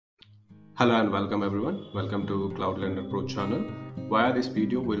Hello and welcome everyone. Welcome to Cloud Learner Pro channel. Via this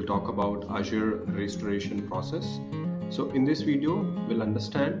video, we'll talk about Azure restoration process. So in this video, we'll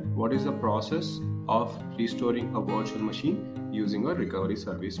understand what is the process of restoring a virtual machine using a recovery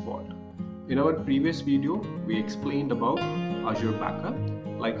service vault. In our previous video, we explained about Azure backup,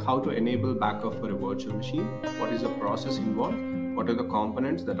 like how to enable backup for a virtual machine, what is the process involved, what are the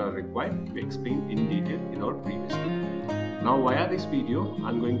components that are required. We explained in detail in our previous video. Now via this video,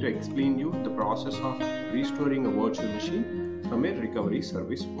 I'm going to explain you the process of restoring a virtual machine from a recovery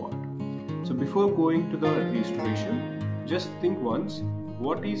service vault. So before going to the restoration, just think once,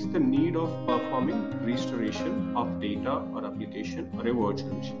 what is the need of performing restoration of data or application or a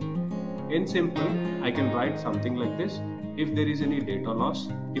virtual machine? In simple, I can write something like this. If there is any data loss,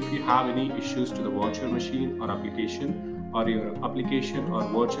 if you have any issues to the virtual machine or application, or your application or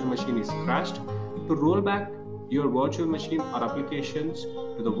virtual machine is crashed, to roll back your virtual machine or applications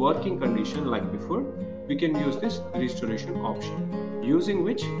to the working condition like before, we can use this restoration option, using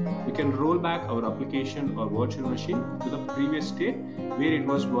which we can roll back our application or virtual machine to the previous state where it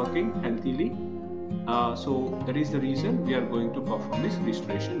was working healthily. So that is the reason we are going to perform this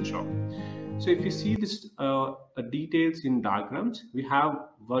restoration job. So if you see this details in diagrams, we have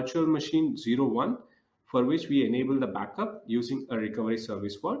virtual machine 01 for which we enable the backup using a recovery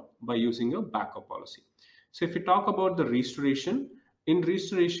service vault by using a backup policy. So if we talk about the restoration, in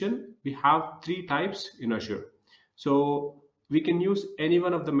restoration, we have three types in Azure. So we can use any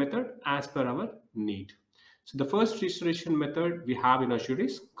one of the method as per our need. So the first restoration method we have in Azure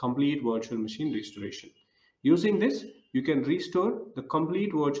is complete virtual machine restoration. Using this, you can restore the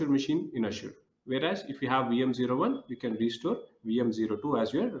complete virtual machine in Azure. Whereas if you have VM01, you can restore VM02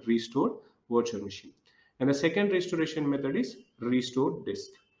 as your restored virtual machine. And the second restoration method is restore disk.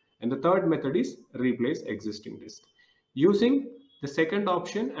 And the third method is replace existing disk. Using the second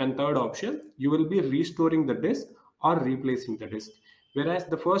option and third option, you will be restoring the disk or replacing the disk. Whereas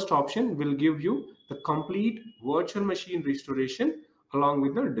the first option will give you the complete virtual machine restoration along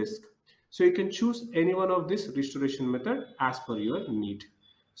with the disk. So you can choose any one of this restoration method as per your need.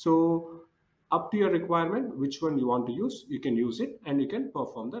 So up to your requirement, which one you want to use, you can use it and you can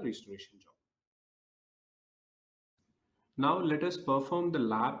perform the restoration job. Now let us perform the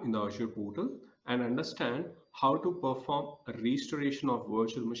lab in the Azure portal and understand how to perform a restoration of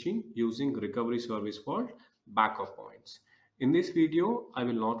virtual machine using recovery service vault backup points. In this video, I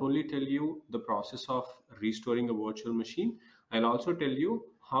will not only tell you the process of restoring a virtual machine, I'll also tell you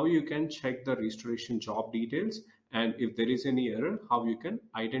how you can check the restoration job details, and if there is any error, how you can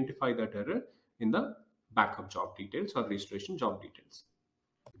identify that error in the backup job details or restoration job details.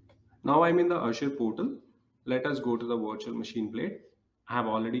 Now I'm in the Azure portal. Let us go to the virtual machine plate. I have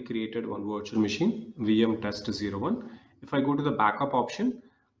already created one virtual machine, VM test 01. If I go to the backup option,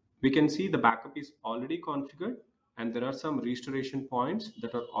 we can see the backup is already configured and there are some restoration points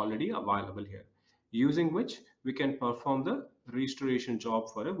that are already available here, using which we can perform the restoration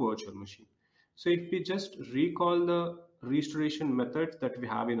job for a virtual machine. So if we just recall the restoration methods that we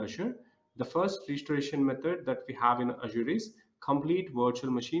have in Azure, the first restoration method that we have in Azure is complete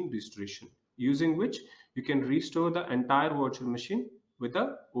virtual machine restoration, using which you can restore the entire virtual machine with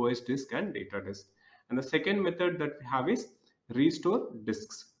the OS disk and data disk. And the second method that we have is restore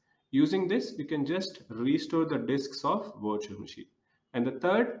disks. Using this, you can just restore the disks of virtual machine. And the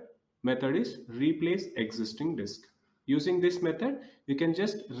third method is replace existing disk. Using this method, you can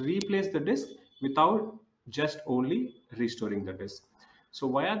just replace the disk without just only restoring the disk. So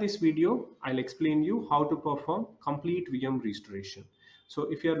via this video, I'll explain you how to perform complete VM restoration. So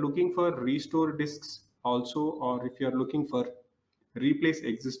if you are looking for restore disks also, or if you are looking for replace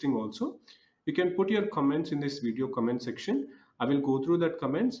existing also, you can put your comments in this video comment section. I will go through that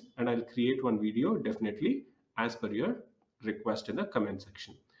comments and I'll create one video definitely as per your request in the comment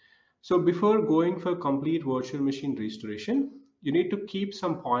section. So before going for complete virtual machine restoration, you need to keep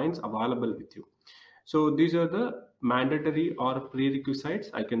some points available with you. So these are the mandatory or prerequisites,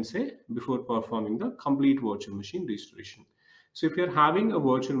 I can say, before performing the complete virtual machine restoration. So if you're having a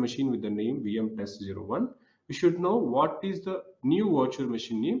virtual machine with the name VM test 01, you should know what is the new virtual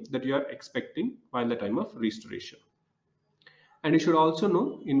machine name that you are expecting while the time of restoration. And you should also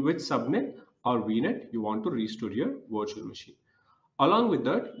know in which subnet or VNet you want to restore your virtual machine. Along with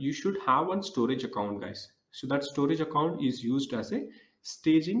that, you should have one storage account, guys. So that storage account is used as a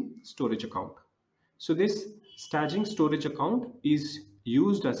staging storage account. So this staging storage account is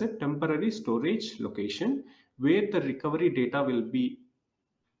used as a temporary storage location where the recovery data will be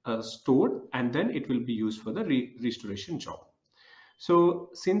stored and then it will be used for the restoration job. So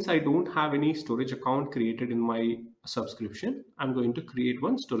since I don't have any storage account created in my subscription, I'm going to create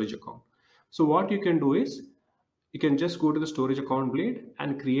one storage account. So what you can do is you can just go to the storage account blade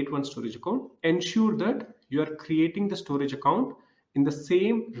and create one storage account. Ensure that you are creating the storage account in the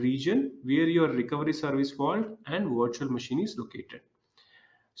same region where your recovery service vault and virtual machine is located.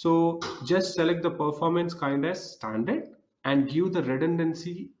 So just select the performance kind as standard and give the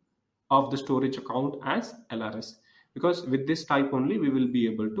redundancy of the storage account as LRS, because with this type only we will be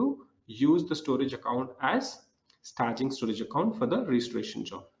able to use the storage account as staging storage account for the restoration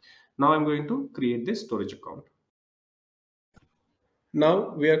job. Now I'm going to create this storage account.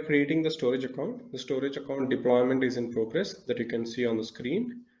 Now we are creating the storage account. The storage account deployment is in progress that you can see on the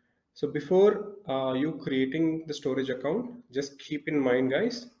screen. So before you creating the storage account, just keep in mind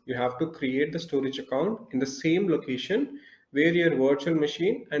guys, you have to create the storage account in the same location where your virtual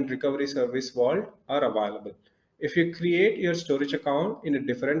machine and recovery service vault are available. If you create your storage account in a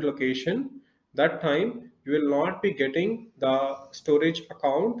different location, that time you will not be getting the storage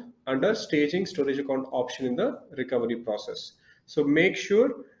account under staging storage account option in the recovery process. So make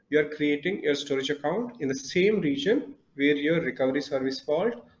sure you are creating your storage account in the same region where your recovery service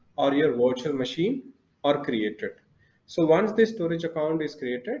vault or your virtual machine are created. So once the storage account is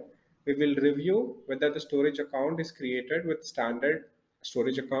created, we will review whether the storage account is created with standard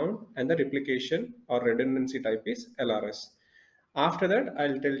storage account and the replication or redundancy type is LRS. After that,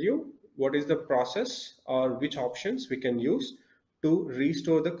 I'll tell you what is the process or which options we can use to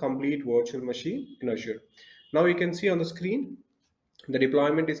restore the complete virtual machine in Azure. Now you can see on the screen, the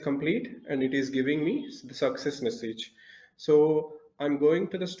deployment is complete and it is giving me the success message. So I'm going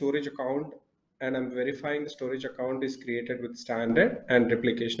to the storage account and I'm verifying the storage account is created with standard and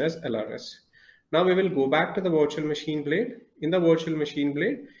replication as LRS. Now we will go back to the virtual machine blade. In the virtual machine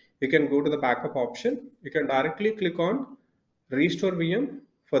blade, you can go to the backup option. You can directly click on restore VM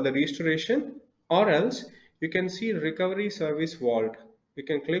for the restoration, or else you can see recovery service vault. You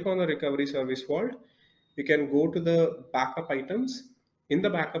can click on the recovery service vault. You can go to the backup items. In the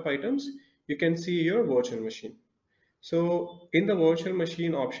backup items, you can see your virtual machine. So in the virtual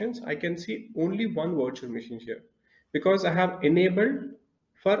machine options, I can see only one virtual machine here because I have enabled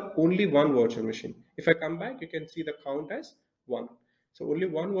for only one virtual machine. If I come back, you can see the count as 1. So only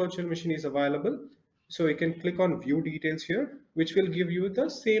one virtual machine is available. So you can click on view details here, which will give you the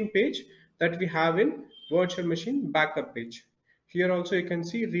same page that we have in virtual machine backup page. Here also you can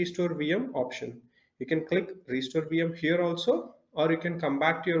see restore VM option. You can click restore VM here also, or you can come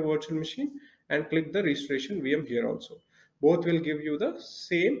back to your virtual machine and click the restoration VM here also. Both will give you the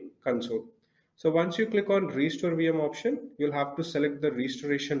same console. So once you click on restore VM option, you'll have to select the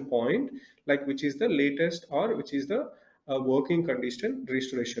restoration point, like which is the latest or which is the working condition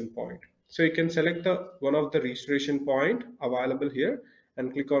restoration point. So you can select the one of the restoration point available here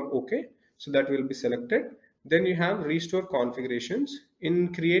and click on OK. So that will be selected. Then you have restore configurations.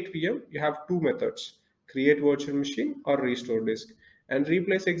 In create VM, you have two methods, create virtual machine or restore disk. And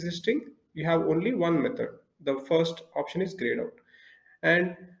replace existing, you have only one method. The first option is grayed out.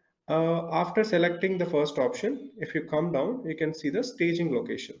 And after selecting the first option, if you come down, you can see the staging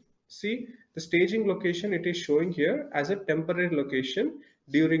location. See the staging location, it is showing here as a temporary location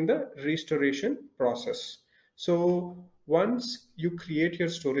during the restoration process. So once you create your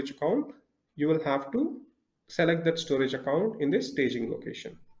storage account, you will have to select that storage account in this staging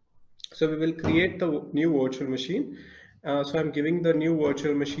location. So we will create the new virtual machine. So I'm giving the new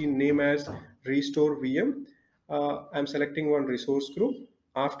virtual machine name as restore VM. I'm selecting one resource group.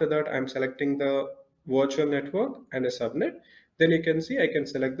 After that, I'm selecting the virtual network and a subnet. Then you can see I can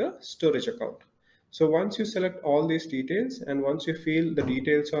select the storage account. So once you select all these details and once you feel the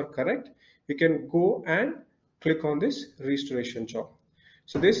details are correct, you can go and click on this restoration job.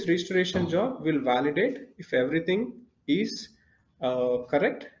 So this restoration job will validate if everything is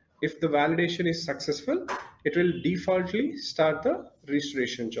correct. If the validation is successful, it will defaultly start the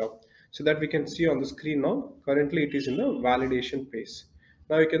restoration job. So that we can see on the screen now. Currently it is in the validation phase.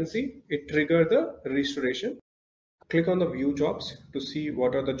 Now you can see it triggered the restoration. Click on the view jobs to see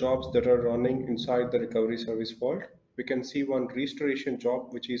what are the jobs that are running inside the recovery service vault. We can see one restoration job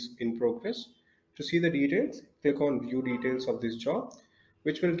which is in progress. To see the details, click on view details of this job,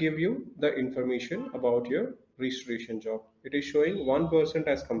 which will give you the information about your restoration job. It is showing 1%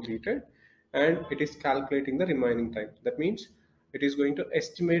 as completed and it is calculating the remaining time. That means it is going to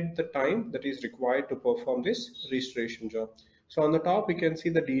estimate the time that is required to perform this restoration job. So on the top, you can see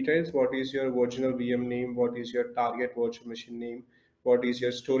the details. What is your original VM name? What is your target virtual machine name? What is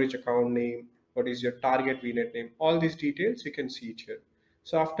your storage account name? What is your target VNet name? All these details, you can see it here.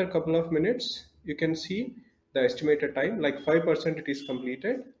 So after a couple of minutes, you can see the estimated time, like 5% it is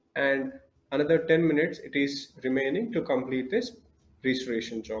completed and another 10 minutes it is remaining to complete this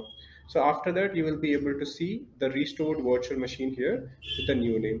restoration job. So after that, you will be able to see the restored virtual machine here with the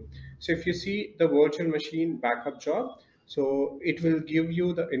new name. So if you see the virtual machine backup job, so it will give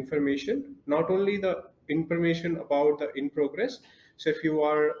you the information, not only the information about the in progress. So if you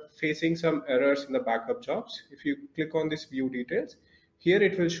are facing some errors in the backup jobs, if you click on this view details, here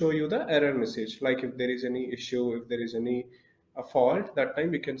it will show you the error message, like if there is any issue, if there is any fault, that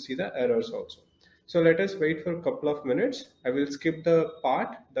time we can see the errors also. So let us wait for a couple of minutes. I will skip the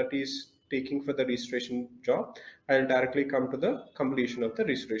part that is taking for the registration job. I'll directly come to the completion of the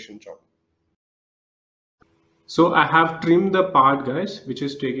registration job. So I have trimmed the part, guys, which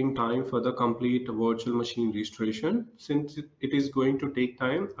is taking time for the complete virtual machine registration. Since it is going to take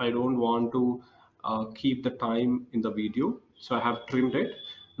time, I don't want to keep the time in the video. So I have trimmed it.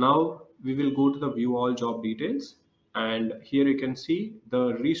 Now we will go to the view all job details. And here you can see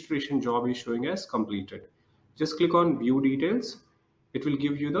the registration job is showing as completed. Just click on view details. It will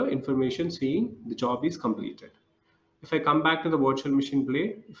give you the information saying the job is completed. If I come back to the virtual machine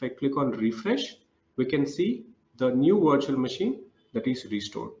blade, if I click on refresh, we can see the new virtual machine that is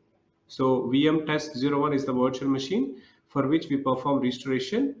restored. So VM test 01 is the virtual machine for which we perform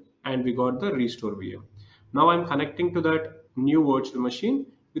restoration and we got the restore VM. Now I'm connecting to that new virtual machine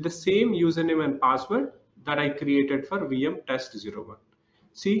with the same username and password that I created for VM test 01.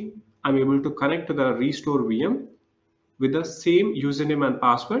 See, I'm able to connect to the restore VM with the same username and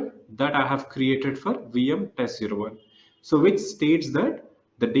password that I have created for VM test 01. So which states that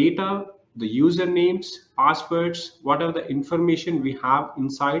the data, the usernames, passwords, whatever the information we have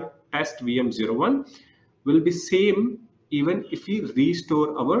inside test VM01 will be same even if we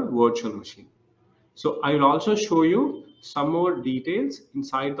restore our virtual machine. So I will also show you some more details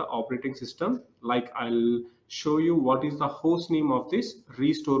inside the operating system. Like I'll show you what is the host name of this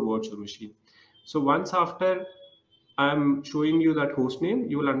restore virtual machine. So once after I'm showing you that host name,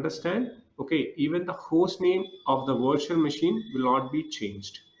 you will understand, okay, even the host name of the virtual machine will not be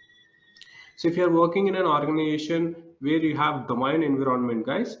changed. So if you are working in an organization where you have domain environment,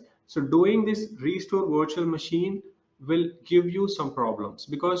 guys, so doing this restore virtual machine will give you some problems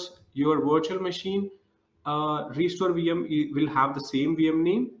because your virtual machine restore VM will have the same VM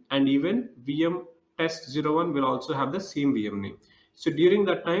name, and even VM test 01 will also have the same VM name. So during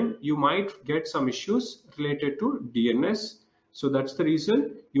that time, you might get some issues related to DNS. So that's the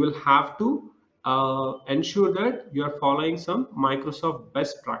reason you will have to ensure that you are following some Microsoft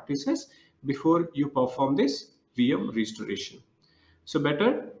best practices before you perform this VM restoration. So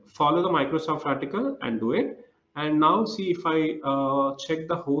better follow the Microsoft article and do it. And now see, if I check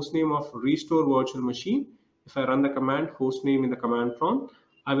the host name of restore virtual machine, if I run the command host name in the command prompt,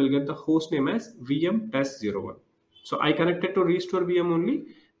 I will get the host name as VM test 01. So I connected to restore VM only,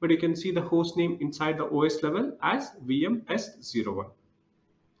 but you can see the host name inside the OS level as VM test 01.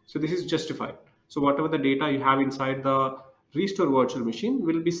 So this is justified. So whatever the data you have inside the restore virtual machine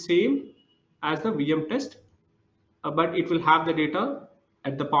will be same as the VM test, but it will have the data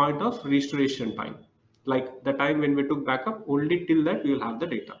at the point of restoration time. Like the time when we took backup, only till that we will have the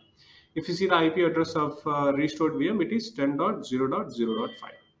data. If you see the IP address of restored VM, it is 10.0.0.5.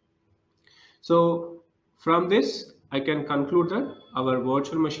 So from this, I can conclude that our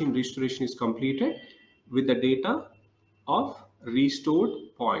virtual machine restoration is completed with the data of restored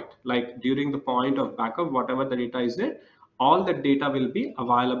point. Like during the point of backup, whatever the data is there, all that data will be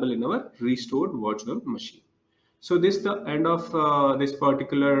available in our restored virtual machine. So this is the end of this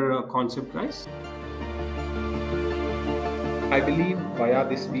particular concept, guys. I believe via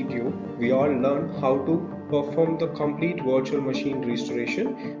this video, we all learned how to perform the complete virtual machine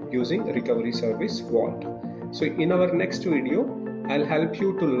restoration using Recovery Service Vault. So in our next video, I'll help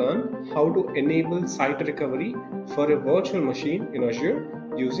you to learn how to enable site recovery for a virtual machine in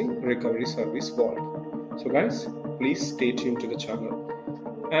Azure using Recovery Service Vault. So guys, please stay tuned to the channel.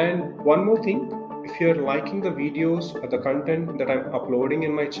 And one more thing, if you're liking the videos or the content that I'm uploading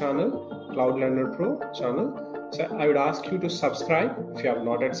in my channel, Cloud Learner Pro channel, so I would ask you to subscribe if you have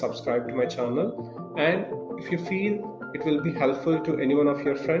not yet subscribed to my channel. And if you feel it will be helpful to any one of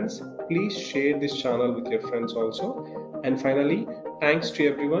your friends, please share this channel with your friends also. And finally, thanks to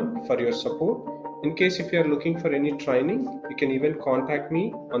everyone for your support. In case if you are looking for any training, you can even contact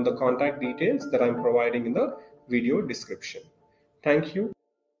me on the contact details that I'm providing in the video description. Thank you.